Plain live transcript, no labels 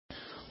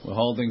We're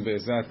holding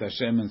Be'ezrat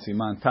Hashem and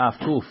Siman Taf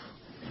Kuf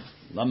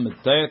Lamed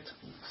Tet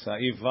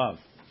Sa'if Vav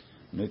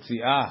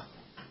Metzi'ah.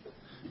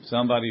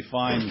 Somebody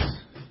finds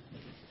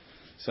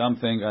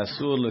something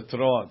Asur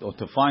L'Troh, or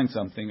to find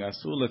something Asur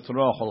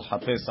L'Troh Ol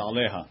Hapes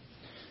Aleha.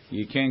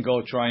 You can't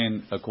go try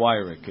and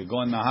acquire it.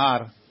 Kegon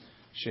Nahar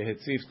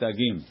Shehetzif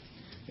Tagim.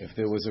 If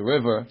there was a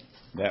river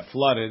that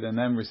flooded and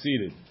then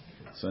receded,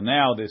 so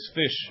now there's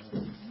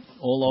fish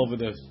all over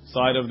the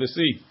side of the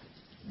sea,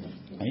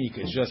 and you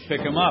could just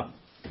pick them up.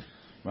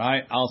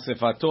 Right? Al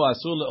sefato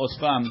asul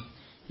leosfam.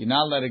 You're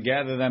not allowed to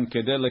gather them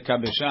kedel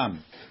lekabesham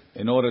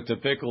in order to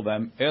pickle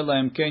them.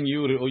 Elam ken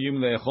yuri uyim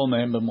leechol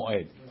mehem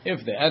b'moed.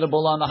 If they're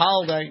edible on the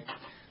holiday,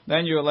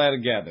 then you're allowed to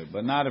gather,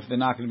 but not if they're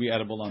not going to be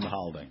edible on the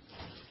holiday.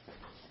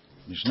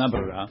 Mishnah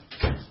Berurah.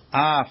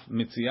 Af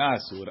mitziah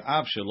asur.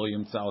 Af shelo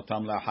yimtza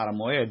otam la'achar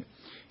moed.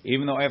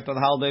 Even though after the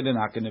holiday they're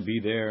not going to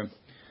be there,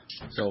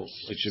 so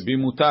it should be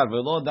mutar.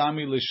 Velo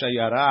dami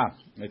l'shayara.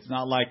 It's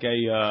not like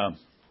a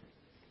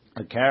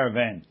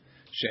caravan.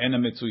 She'ena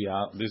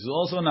mitzuya. This is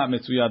also not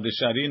mitzuya.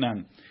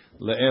 D'sharinan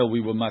le'el.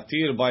 We were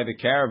matir by the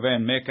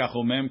caravan. Mekach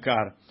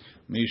u'memkar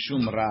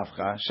mishum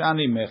ravcha.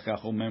 Shani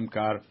mekach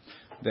u'memkar.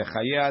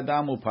 Dechaye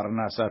adam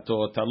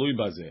u'parnasato talui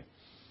bazeh.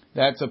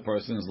 That's a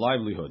person's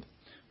livelihood.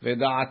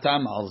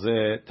 Veda'atam al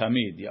zeh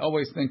tamid. You're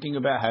always thinking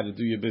about how to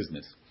do your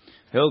business.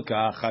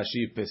 Hilka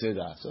chashiv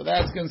peseda. So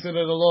that's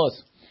considered a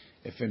loss.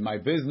 If in my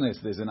business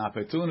there's an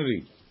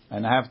opportunity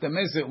and I have to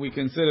miss it, we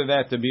consider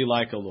that to be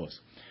like a loss.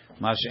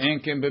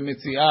 Mash'enkem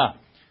b'mitziah.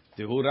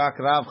 Dehurak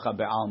ravcha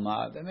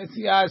be'alma. The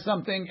mitziah is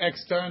something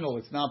external.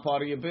 It's not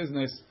part of your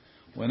business.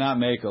 We're not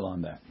makel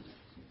on that.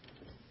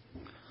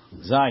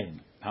 Zayin.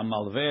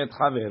 Hamalveh et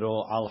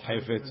chavero al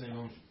hefetz.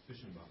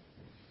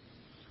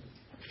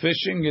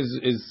 Fishing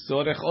is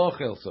sorech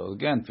ochel. So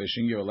again,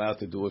 fishing you're allowed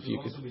to do if you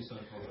could.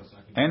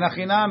 And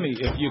achinami,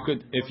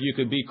 if you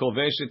could be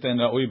koveshet and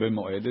ra'ui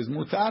b'moed is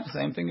mutar.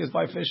 Same thing as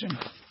by fishing.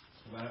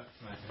 Right, it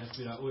has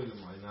to be ra'ui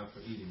b'moed, not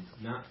for eating.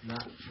 Not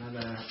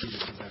that I have to eat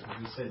it. Because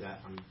we say that,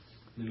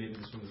 maybe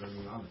this one is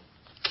running on it.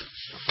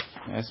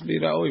 It has to be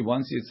ra'ui.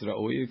 Once it's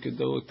ra'ui, you could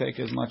take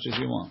as much as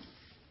you want.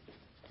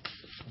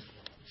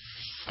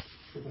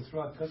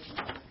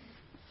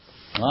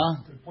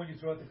 Huh? To the point you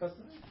throw out the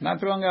customers? Not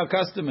throwing out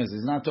customers.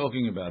 He's not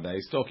talking about that.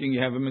 He's talking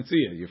you have a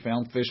mitzvah. You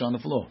found fish on the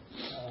floor.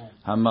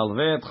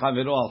 Hamalvet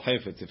chaviro al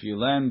hefetz. If you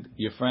lend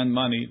your friend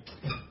money,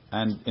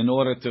 and in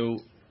order to,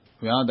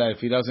 that if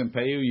he doesn't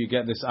pay you, you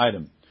get this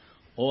item.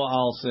 Or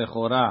al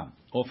sechora,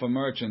 or for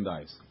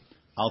merchandise.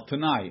 Al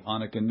tanai,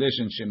 on a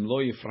condition, shim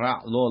lo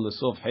yifra' lo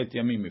lesof het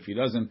yamim. If he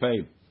doesn't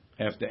pay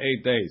after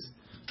 8 days,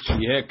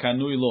 sheyeh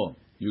kanui lo,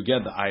 you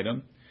get the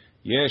item.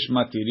 Yesh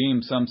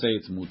matirim, some say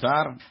it's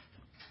mutar.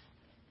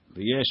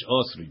 V'yesh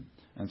osrim,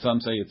 and some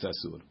say it's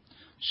asur.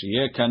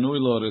 Sheyeh kanui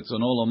lo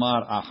ritzono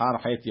lomar achar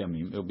het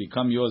yamim. It'll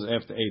become yours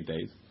after 8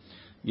 days.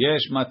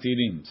 Yesh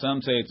matirim,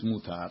 some say it's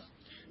mutar.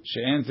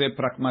 She'en ze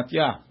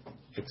prakmatya.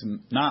 It's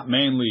not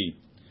mainly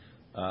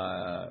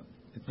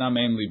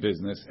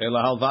business.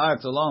 Ela halva,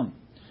 it's alone.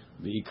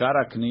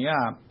 V'ikara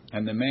kniya,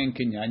 and the main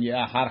kinyan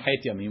yachar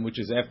het yamim, which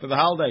is after the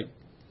holiday.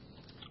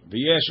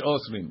 V'yesh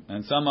osrim,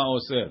 and some are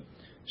oser.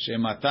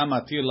 She'mata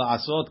matir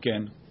la'asot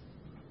ken.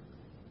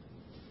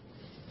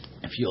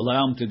 If you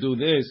allow him to do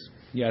this,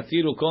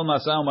 yatiru kol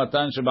masah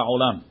matan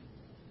sheba'olam.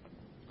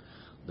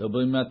 They'll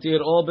be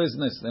matir all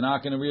business. They're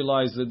not going to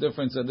realize the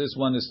difference that this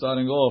one is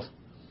starting off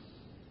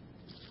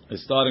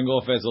as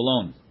a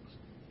loan.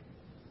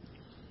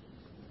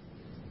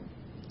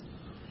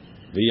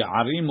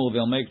 V'ya'arimu,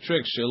 they'll make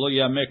tricks. Shelo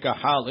yamek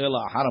hal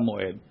ela ahar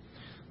moed.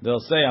 They'll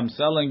say, I'm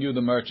selling you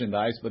the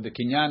merchandise, but the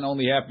kinyan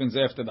only happens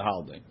after the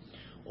holiday.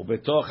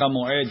 Ubetoch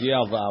hamoed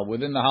yalva.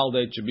 Within the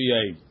holiday, it should be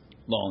a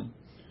loan.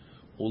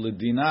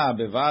 Uledina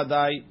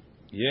bevadai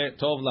ye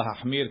tov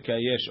lahachmir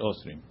kayesh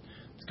osrim.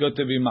 It's good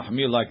to be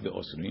mahmir like the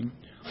osrim.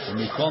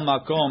 Umikol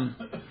makom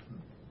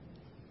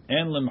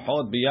en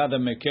lemchot biyad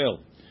mekel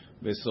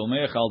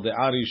v'somech al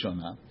de'ah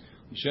rishona.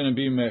 You shouldn't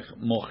be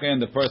mochen,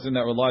 the person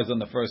that relies on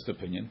the first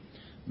opinion.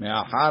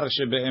 Me'achar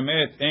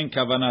shebe'emet en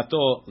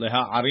kavanato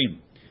leha'arim.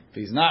 If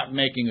he's not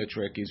making a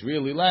trick, he's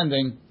really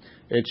lending,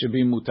 it should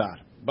be mutar.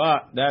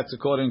 But that's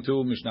according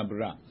to Mishnah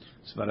Berurah.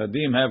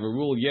 Sfaradim have a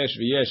rule, yesh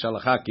v'yesh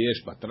halacha ki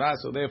yesh patra,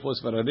 so therefore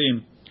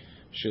Sfaradim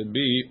should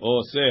be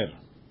oser.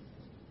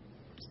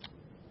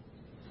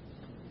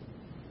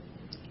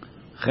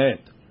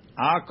 Chet.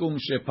 Akum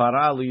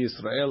shepara li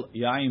Yisrael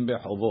yain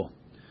bechovo.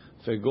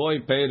 If a goy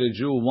paid a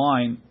Jew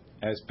wine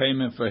as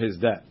payment for his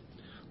debt,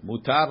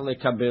 mutar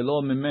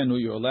lekabelo mimenu,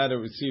 you're allowed to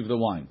receive the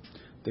wine.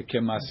 The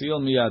kemasil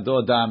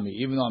miyado dami.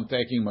 Even though I'm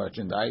taking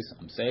merchandise,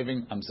 I'm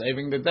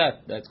saving the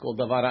debt. That's called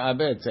davara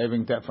abed,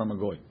 saving debt from a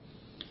goy.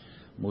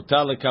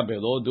 Mutar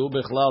lekabelo du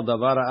bichlal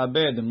davara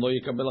abed im lo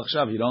yikabel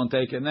achshav. You don't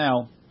take it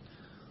now,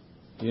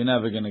 you're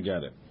never going to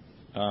get it.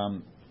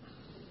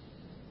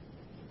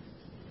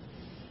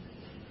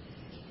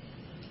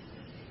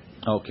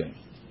 Okay.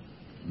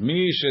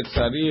 Mi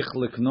shetzarich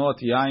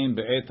liknot yain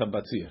be'et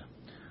habatzir.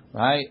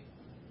 Right?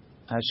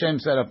 Hashem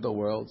set up the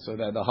world so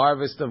that the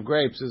harvest of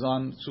grapes is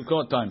on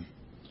Sukkot time.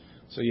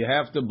 So you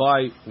have to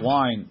buy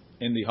wine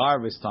in the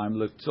harvest time,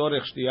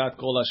 l'tzorich shtiyat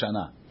kol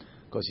hashana,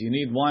 because you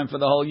need wine for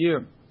the whole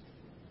year.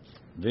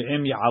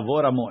 Ve'im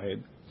ya'avor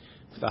ha'moed,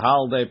 if the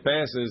holiday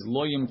passes,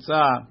 lo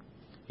yimtza,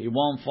 he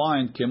won't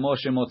find kemo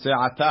shemotzeh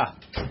atah.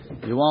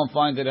 You won't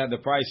find it at the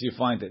price you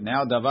find it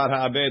now. Davar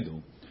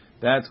ha'abedu,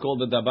 that's called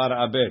the davar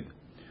ha'abed.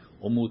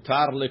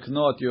 Umutar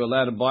liknot, you're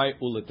allowed to buy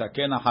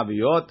uletaken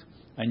haviyot,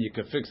 and you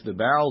can fix the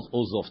barrels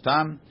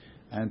uzoftam,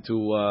 and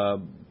to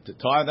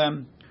tie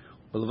them.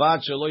 But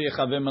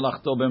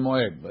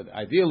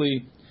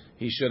ideally,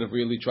 he should have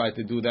really tried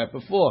to do that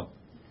before.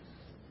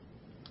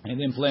 He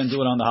didn't plan to do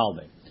it on the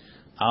holiday.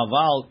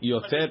 Aval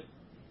yoter.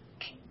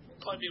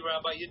 Pardon me,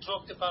 Rabbi. You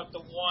talked about the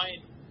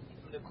wine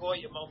from the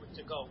koya a moment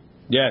ago.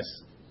 Yes.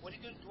 What are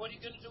you going to do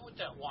with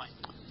that wine?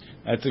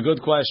 That's a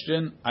good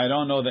question. I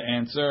don't know the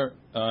answer.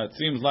 It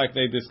seems like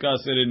they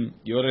discuss it in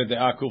Yoreh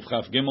De'akuf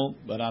Chaf Gimel,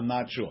 but I'm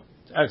not sure.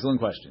 It's an excellent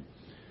question.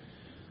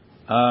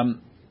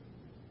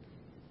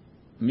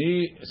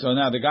 So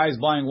now the guy's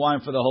buying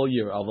wine for the whole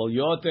year.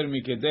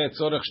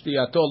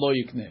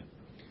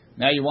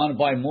 Now you want to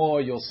buy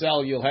more, you'll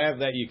sell, you'll have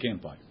that, you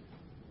can't buy.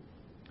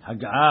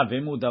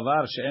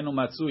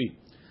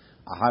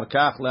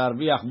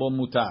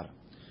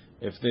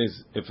 If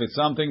it's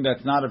something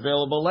that's not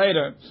available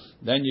later,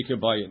 then you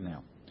can buy it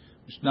now.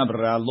 He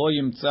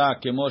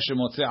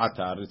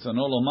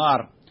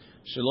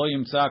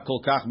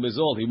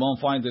won't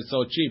find it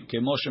so cheap,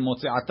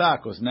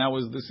 because now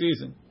is the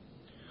season.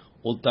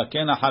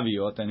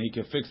 And he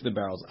can fix the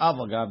barrels.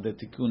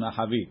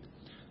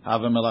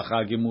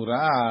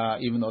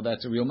 Even though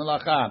that's a real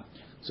melacha.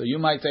 So you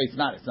might say it's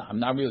not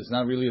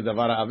really a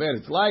davar aver.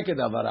 It's like a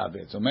davar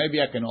aver. So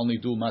maybe I can only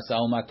do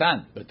masal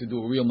matan, but to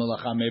do a real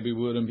melacha maybe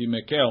wouldn't be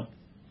mekel.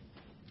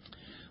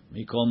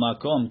 Mikol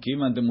makom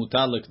kiman de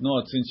mutar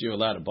leknot, since you're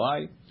allowed to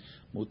buy.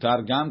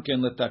 Mutar gam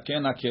ken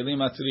letaken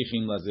hakelim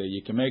atzrichim lazeh.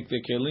 You can make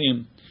the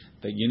kelim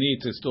that you need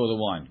to store the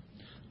wine.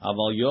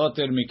 Aval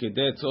yoter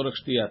mikedeh tzorach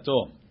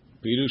shtiyato.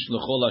 Pirush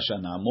l'chol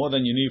hashana, more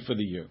than you need for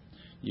the year.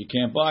 You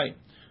can't buy.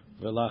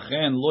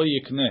 V'lachen lo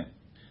yikneh.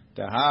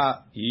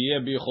 Taha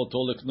yiyeh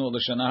bichoto leknot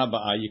l'shana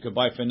ha'ba'ah. You can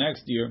buy for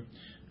next year.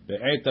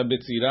 Ve'eta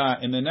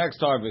b'tzira, in the next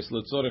harvest,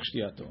 l'tzorech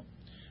shtiyato.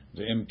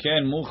 Ve'im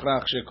ken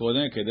muchrach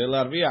shekodem kedei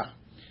l'arviach.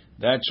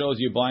 That shows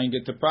you're buying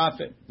it to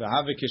profit.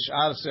 V'have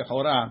kish'ar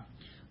sechora.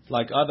 It's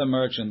like other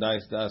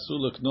merchandise. Ta'asu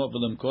leknot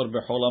v'lemkor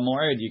b'chol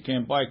ha'moed. You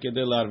can't buy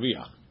kedei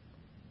l'arviach.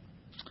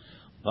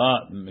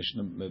 But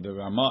the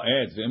Rama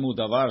adds, "V'emu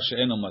davar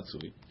she'eno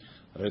matzui."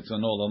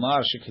 Retzono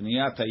lomar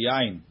shekniyat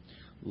hayayin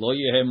lo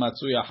yehe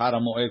matzui achar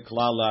hamoed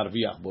klal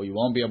la'arviach. But you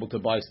won't be able to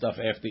buy stuff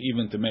after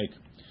even to make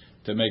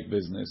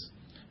business,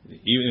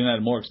 even at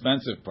a more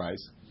expensive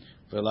price.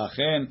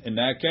 V'lachen, in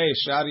that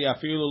case, shari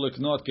afilu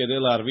leknot kedei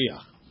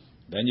la'arviach.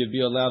 Then you'd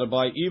be allowed to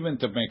buy even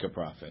to make a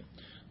profit.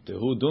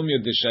 Tehu dumya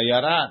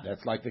d'shayara.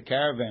 That's like the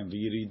caravan.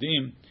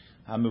 V'yiridim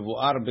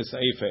hamevuar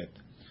b'seifet.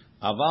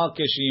 Aval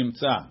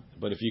keshiyimtza.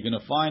 But if you're going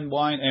to find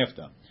wine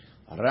after,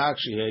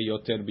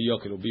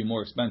 it'll be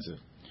more expensive.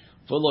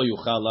 And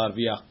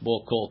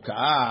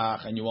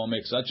you won't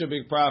make such a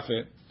big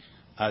profit.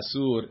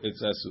 Asur,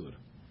 it's asur.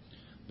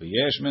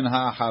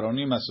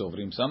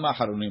 Some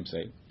haronim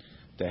say,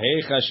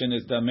 if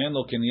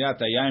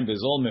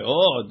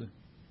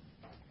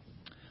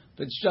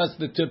it's just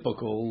the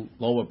typical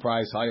lower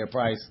price, higher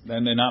price,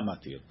 then they're not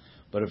matir.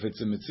 But if it's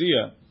a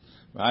mitzvah,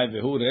 right?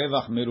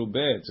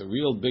 It's a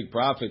real big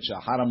profit.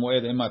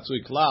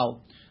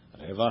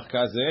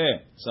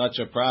 Such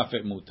a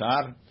profit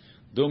mutar.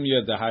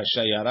 Dumya da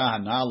shayara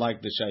hana,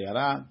 like the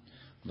shayara.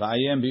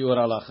 Va'ayem biur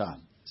alacha.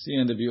 See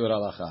in the biur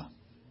alacha.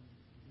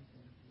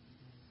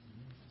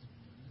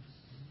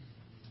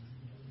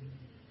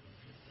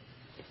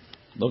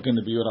 Look in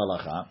the biur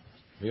alacha.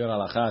 Biur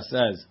alacha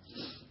says,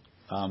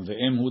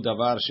 "Ve'im hu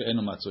davar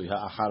she'enu matzui."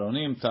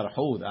 Ha'acharonim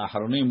tarhu. The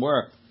acharonim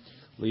work.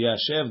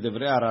 Liyashev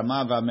devrei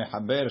harama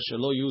va'mechaber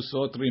shelo yu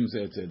sotrim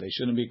zetzeh. They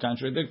shouldn't be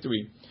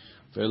contradictory.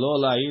 Ve'lo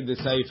la'id the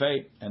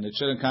saifei, and it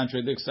shouldn't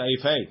contradict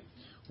saifei,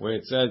 where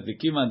it says the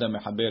kiman da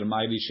mechaber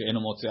ma'ili she'enu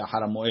motzei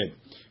achar ha'moed.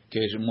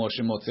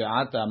 Moshe motzei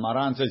ata.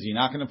 Maran says you're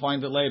not going to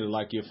find it later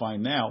like you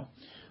find now.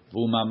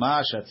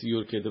 V'umamash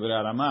hatziyur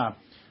kedevrei harama.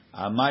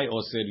 Amai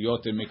oser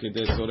yoter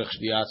mikedei tzorech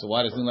shtiyah. So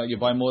why doesn't it let you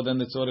buy more than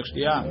the tzorech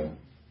shtiyah?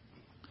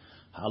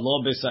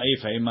 Halo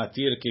besaif hay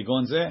matir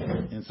kigon ze.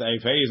 In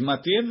saif hay is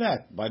matir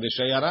that by the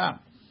shayara.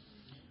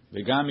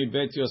 V'gami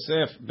bet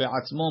Yosef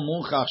be'atzmo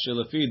munchach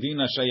shelefi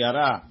dina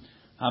shayara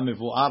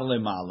hamevuar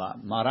lemala.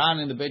 Maran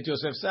in the Bet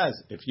Yosef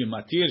says if you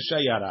matir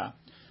shayara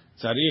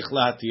tzarich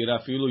lahatir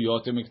afilu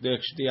yoter mikdei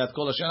shtiyat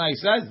kol hashana. He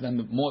says then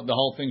the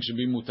whole thing should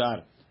be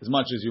mutar as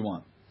much as you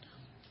want.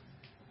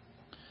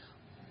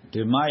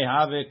 Demai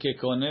have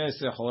kekoneh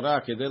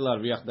sechora kedei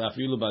larviach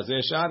da'afilu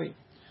bazeh shari.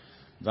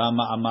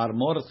 V'amar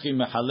mordchi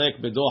mechalek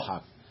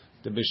bedohak.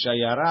 The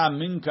b'shayara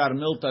minkar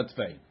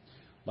miltatfei.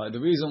 But the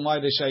reason why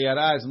the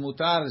shayara is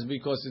mutar is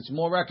because it's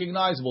more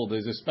recognizable.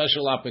 There's a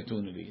special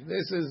opportunity.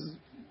 This is,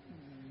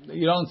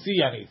 you don't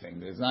see anything.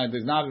 There's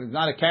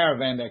not a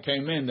caravan that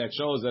came in that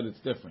shows that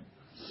it's different.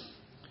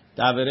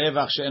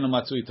 Taverevach she'enu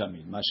matzui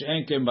tamid. Ma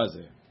she'en ken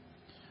bazeh.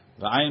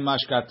 V'ayin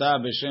mashkata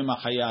b'shem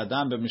ha'chaya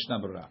adam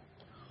b'mishnah berurah.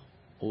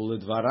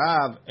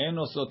 Uledvarav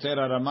eno soter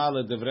harama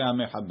ledevrei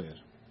hamechaber.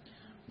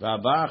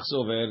 V'abach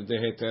sover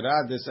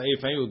dehetera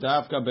desaif hayu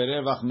davka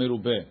berevach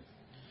merubeh.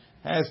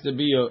 Has to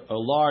be a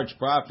large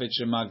profit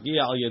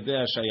shemagia al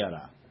yedei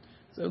hashayara.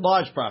 It's a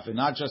large profit,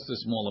 not just a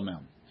small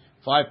amount.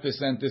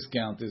 5%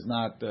 discount is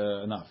not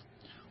enough.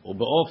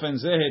 ובאופן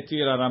זה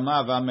התיר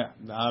הרמה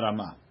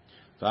והרמה.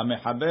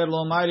 והמחבר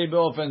לא מיירי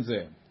באופן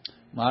זה.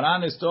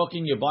 Maran is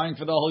talking, you're buying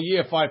for the whole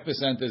year,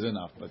 5% is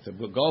enough. But to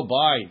go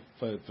buy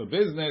for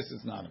business,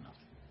 it's not enough.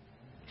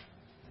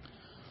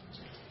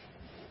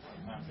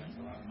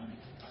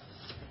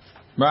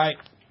 Right.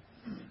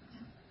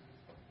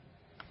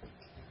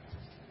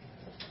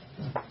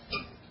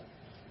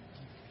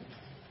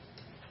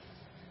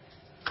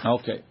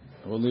 Okay,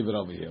 we'll leave it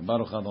over here.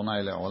 Baruch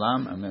Adonai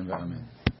le'olam, amen ve'amen.